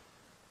it,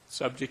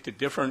 subject to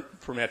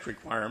different permit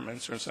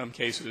requirements, or in some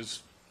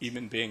cases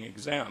even being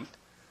exempt,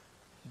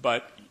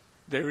 but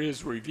there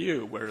is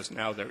review, whereas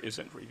now there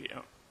isn't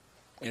review.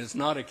 And it's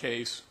not a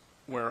case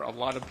where a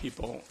lot of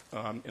people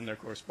in their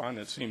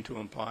correspondence seem to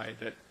imply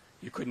that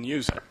you couldn't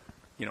use it.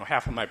 You know,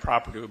 half of my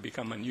property would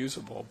become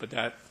unusable, but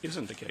that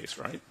isn't the case,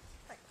 right?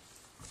 Right.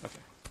 Okay.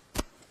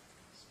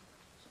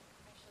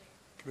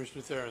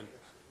 Commissioner Theron.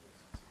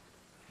 I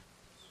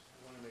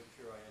want to make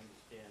sure I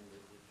understand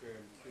the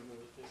term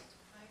cumulative.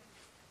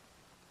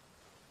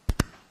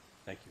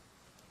 Thank you.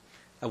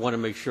 I want to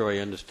make sure I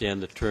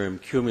understand the term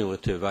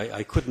cumulative.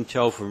 I couldn't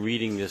tell from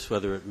reading this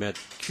whether it meant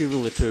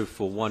cumulative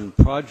for one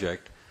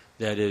project,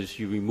 that is,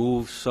 you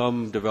remove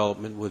some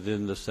development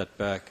within the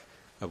setback,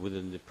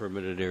 within the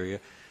permitted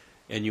area,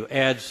 and you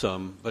add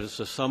some, but it's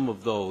the sum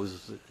of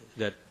those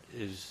that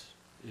is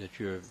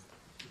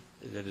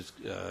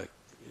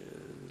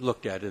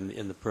looked at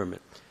in the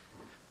permit.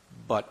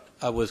 But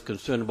I was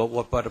concerned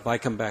about but if I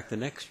come back the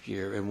next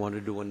year and want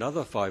to do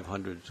another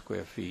 500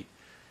 square feet,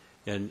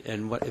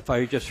 and what, if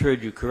I just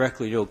heard you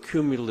correctly,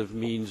 cumulative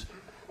means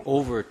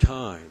over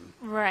time.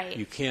 Right.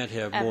 You can't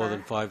have more Ever.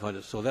 than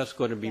 500. So that's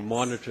going to be Yes.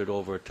 monitored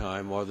over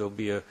time, or there'll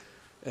be an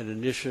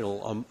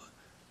initial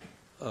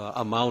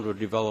amount of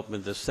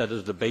development that's set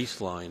as the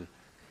baseline,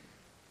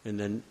 and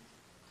then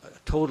a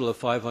total of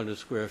 500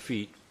 square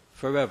feet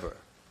forever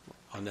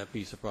on that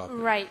piece of property.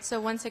 Right,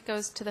 so once it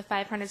goes to the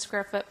 500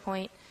 square foot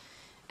point,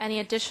 any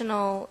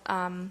additional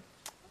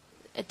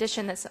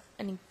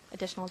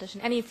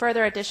any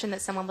further addition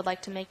that someone would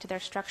like to make to their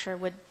structure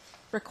would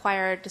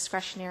require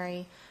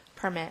discretionary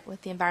permit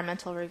with the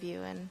environmental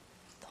review and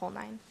the whole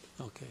nine.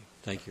 Okay,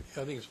 thank you.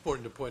 I think it's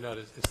important to point out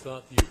it's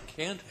not you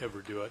can't ever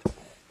do it,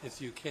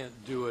 it's you can't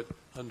do it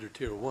under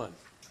Tier 1.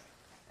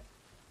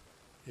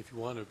 If you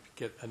want to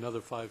get another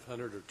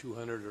 500 or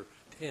 200 or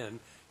 10,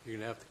 you're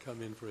going to have to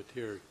come in for a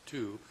Tier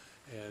 2,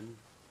 and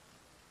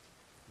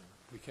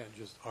we can't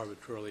just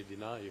arbitrarily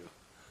deny you.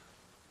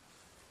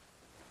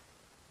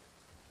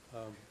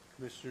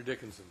 Commissioner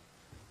Dickinson.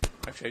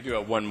 Actually, I do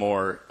have one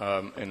more,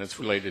 and it's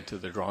related to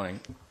the drawing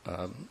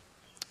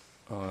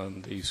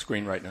on the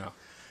screen right now.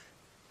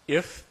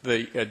 If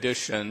the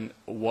addition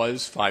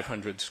was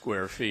 500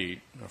 square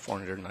feet, or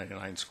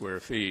 499 square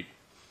feet,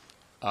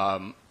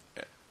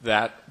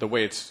 that, the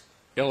way it's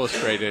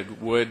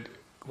illustrated, would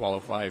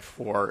qualify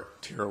for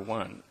Tier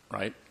 1,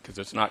 right? Because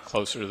it's not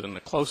closer than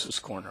the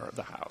closest corner of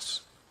the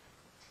house.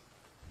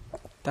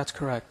 That's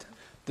correct.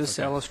 This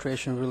Okay.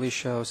 illustration really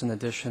shows an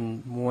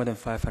addition more than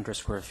 500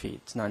 square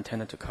feet. It's not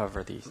intended to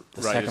cover the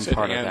Right, second it's an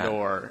part of that.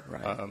 and/or,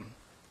 Right.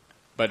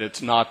 but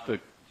it's not the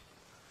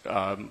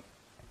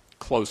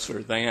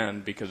closer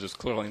than, because it's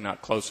clearly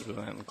not closer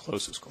than the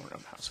closest corner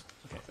of the house.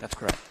 Okay. That's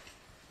correct.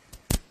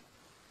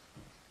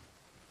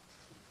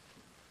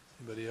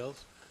 Anybody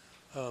else?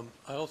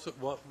 I also,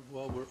 while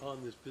we're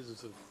on this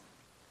business of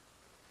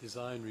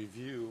design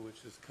review,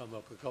 which has come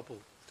up a couple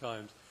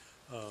times,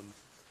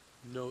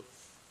 note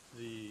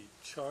the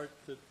chart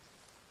that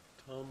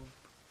Tom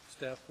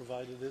staff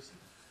provided us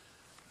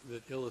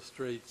that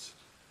illustrates,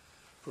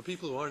 for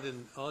people who aren't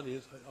in the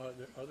audience,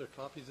 are there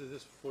copies of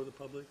this for the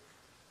public?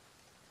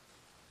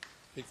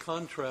 It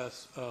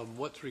contrasts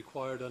what's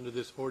required under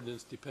this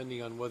ordinance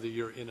depending on whether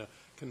you're in a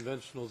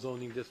conventional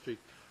zoning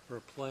district or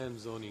a planned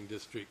zoning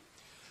district.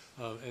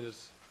 And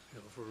it's,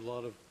 for a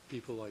lot of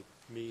people like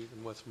me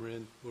in West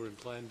Marin who are in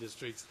planned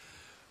districts,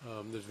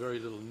 there's very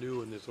little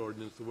new in this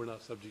ordinance that we're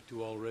not subject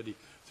to already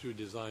through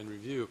design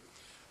review.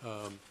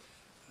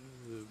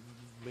 The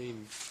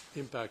main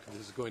impact of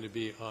this is going to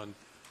be on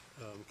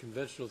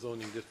conventional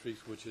zoning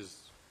districts, which is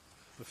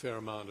a fair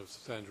amount of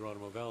San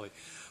Geronimo Valley.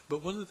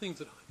 But one of the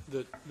things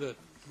that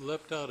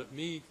leapt out at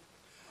me,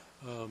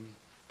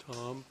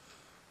 Tom,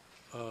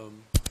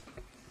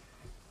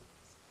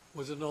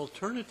 was an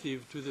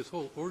alternative to this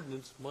whole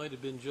ordinance might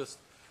have been just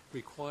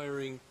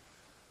requiring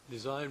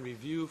design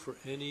review for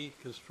any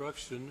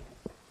construction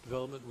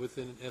development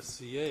within an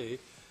SCA,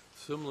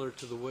 similar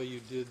to the way you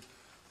did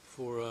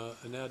for an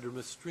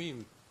anadromous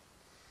stream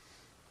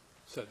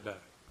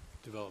setback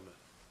development.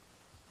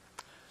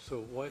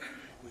 So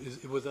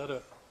was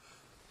that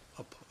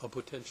a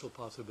potential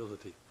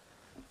possibility?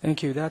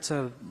 Thank you. That's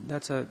a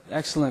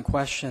excellent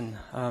question.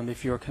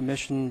 If your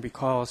commission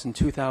recalls, in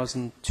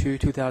 2002,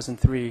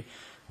 2003,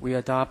 we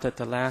adopted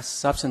the last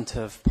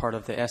substantive part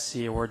of the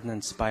SCA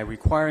ordinance by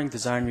requiring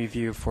design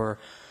review for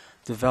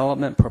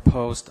development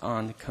proposed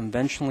on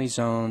conventionally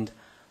zoned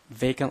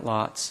vacant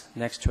lots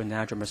next to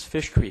anadromous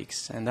fish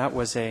creeks. And that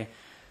was a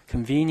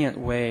convenient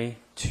way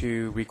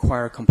to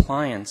require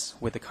compliance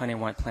with the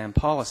countywide plan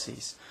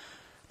policies.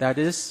 That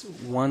is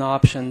one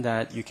option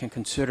that you can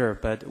consider,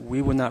 but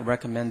we would not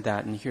recommend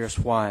that, and here's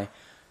why.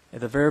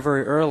 At the very,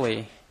 very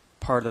early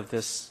part of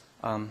this,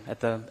 at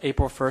the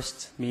April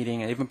 1st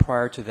meeting, and even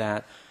prior to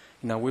that,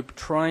 we're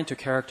trying to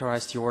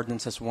characterize the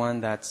ordinance as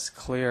one that's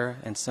clear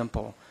and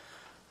simple.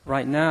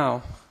 Right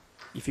now,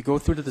 if you go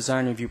through the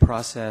design review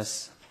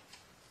process,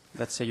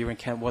 let's say you're in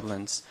Kent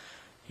Woodlands,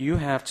 you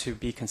have to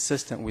be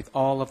consistent with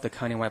all of the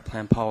countywide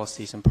plan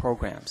policies and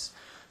programs.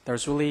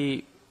 There's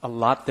really a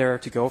lot there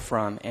to go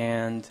from,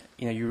 and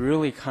you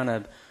really kind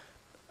of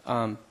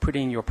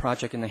putting your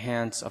project in the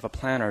hands of a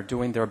planner,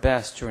 doing their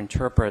best to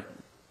interpret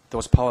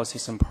those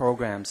policies and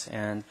programs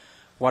and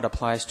what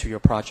applies to your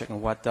project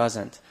and what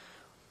doesn't.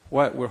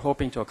 What we're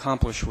hoping to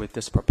accomplish with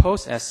this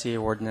proposed SCA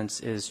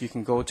ordinance is you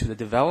can go to the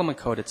development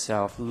code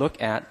itself,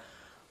 look at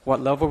what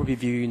level of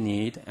review you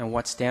need and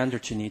what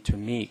standards you need to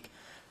meet,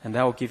 and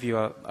that will give you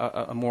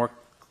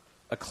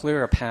a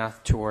clearer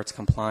path towards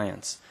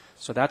compliance.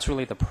 So that's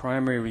really the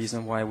primary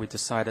reason why we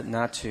decided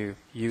not to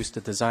use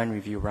the design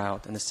review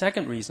route. And the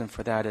second reason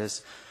for that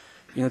is,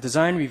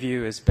 design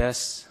review is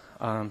best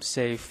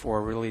saved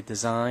for really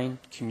design,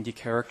 community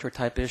character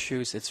type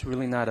issues. It's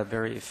really not a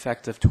very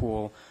effective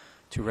tool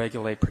to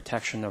regulate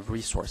protection of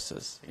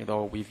resources.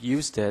 We've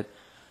used it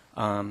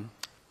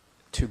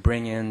to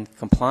bring in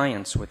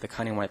compliance with the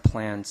countywide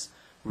plan's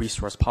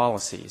resource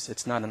policies.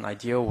 It's not an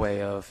ideal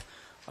way of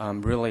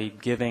really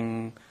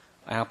giving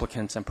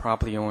applicants and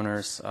property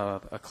owners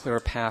a clear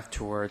path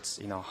towards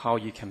how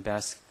you can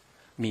best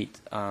meet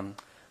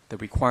the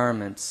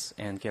requirements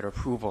and get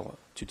approval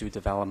to do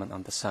development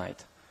on the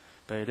site.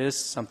 But it is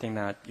something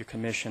that your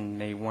commission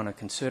may want to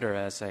consider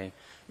as it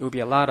would be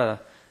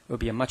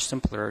a much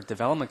simpler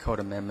development code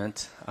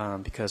amendment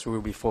because we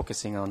will be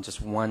focusing on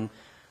just one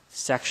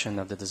section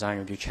of the design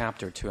review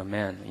chapter to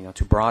amend,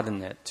 to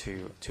broaden it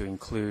to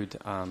include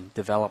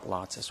developed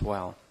lots as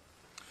well.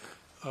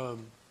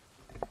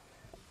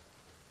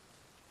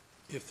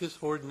 If this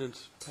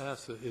ordinance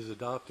is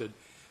adopted,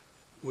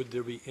 would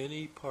there be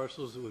any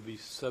parcels that would be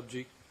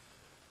subject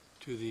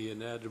to the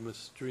anadromous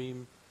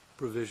stream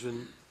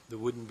provision that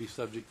wouldn't be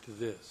subject to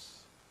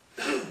this?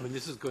 I mean,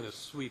 this is going to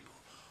sweep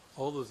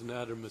all those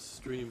anadromous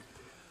stream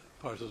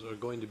parcels are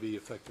going to be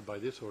affected by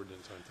this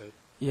ordinance, aren't they?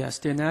 Yes,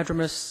 the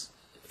anadromous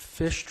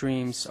fish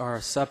streams are a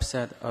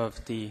subset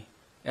of the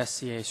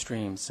SCA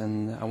streams,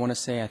 and I want to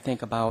say I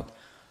think about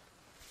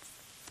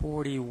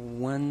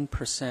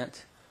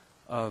 41%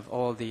 of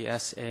all the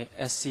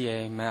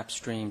SCA map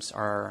streams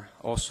are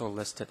also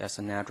listed as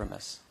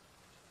anadromous.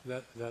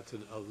 That's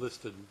a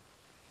listed,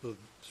 the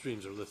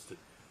streams are listed.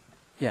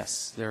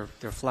 Yes, they're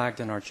flagged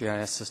in our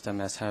GIS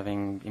system as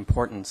having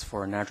importance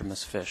for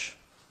anadromous fish.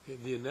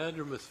 The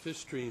anadromous fish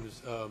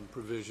streams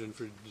provision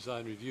for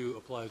design review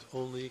applies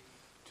only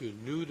to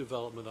new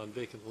development on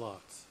vacant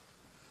lots.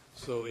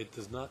 So it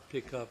does not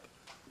pick up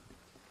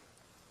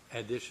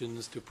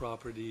additions to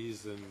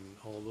properties and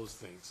all those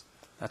things.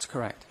 That's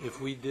correct.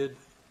 If we did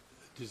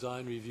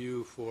design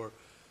review for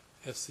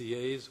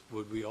SCAs,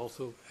 would we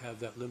also have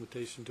that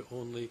limitation to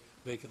only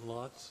vacant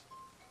lots?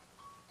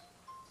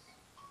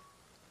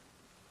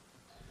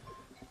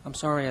 I'm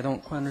sorry, I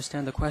don't quite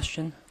understand the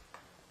question.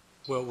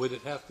 Well, would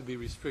it have to be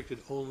restricted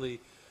only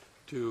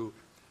to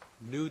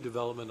new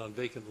development on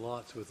vacant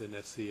lots within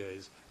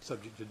SCAs,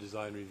 subject to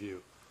design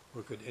review?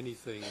 Or could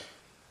anything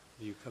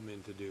you come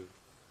in to do?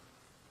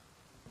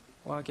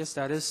 Well, I guess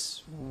that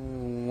is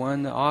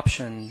one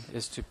option,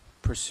 is to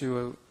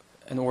pursue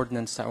an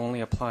ordinance that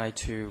only apply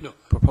to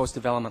proposed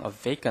development of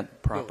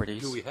vacant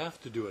properties. No, do we have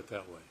to do it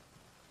that way?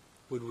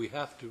 Would we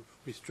have to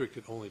restrict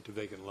it only to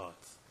vacant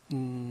lots?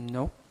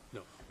 No.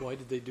 No. Why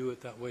did they do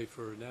it that way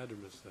for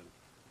anadromous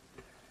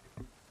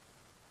then?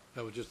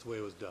 That was just the way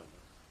it was done.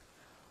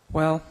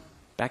 Well,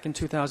 back in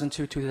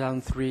 2002,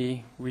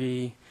 2003,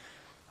 we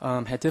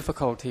had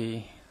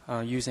difficulty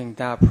using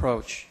that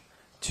approach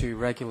to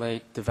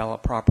regulate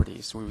developed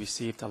properties. We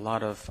received a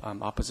lot of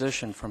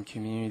opposition from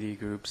community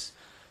groups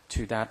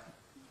to that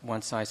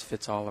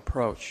one-size-fits-all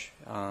approach.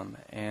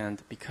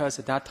 And because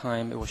at that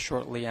time, it was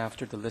shortly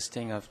after the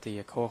listing of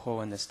the coho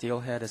and the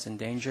steelhead as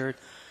endangered,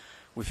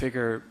 we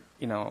figured,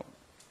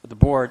 the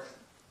board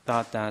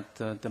thought that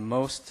the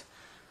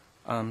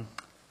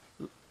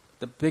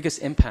biggest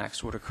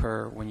impacts would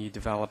occur when you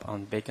develop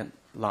on vacant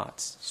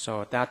lots. So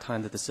at that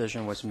time, the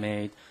decision was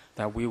made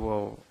that we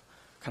will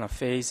kind of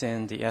phase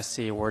in the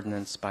SCA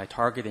ordinance by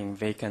targeting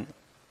vacant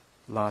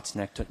lots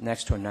next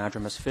to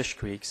anadromous fish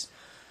creeks.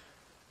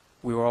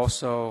 We were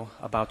also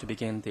about to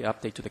begin the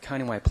update to the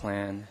countywide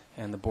plan,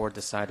 and the board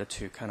decided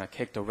to kind of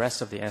kick the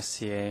rest of the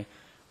SCA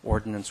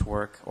ordinance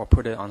work or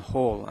put it on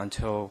hold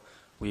until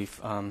we've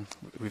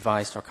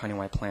revised our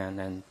countywide plan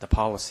and the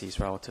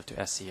policies relative to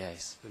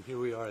SCAs. And here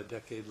we are a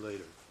decade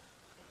later.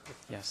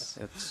 Yes,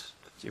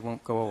 it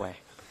won't go away.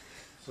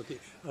 Okay.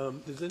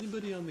 Does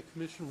anybody on the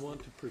commission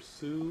want to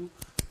pursue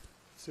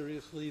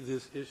seriously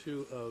this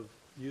issue of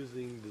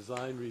using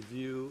design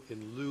review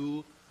in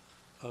lieu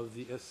of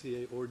the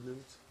SCA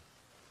ordinance?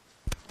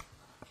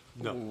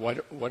 No. Why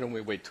don't we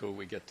wait till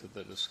we get to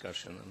the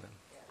discussion and then?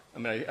 I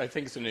mean, I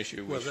think it's an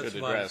issue we should that's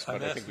address, fine.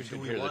 but I think we should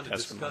hear the Do we want to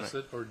testimony.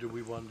 discuss it, or do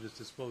we want to just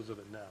dispose of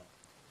it now?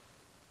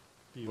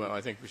 Well,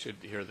 I think we should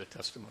hear the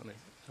testimony.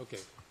 Okay.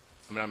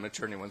 I mean, I'm not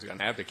sure anyone's going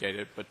to advocate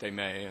it, but they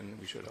may, and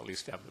we should at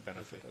least have the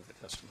benefit of the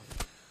testimony.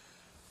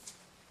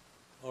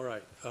 All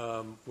right.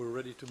 We're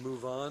ready to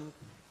move on.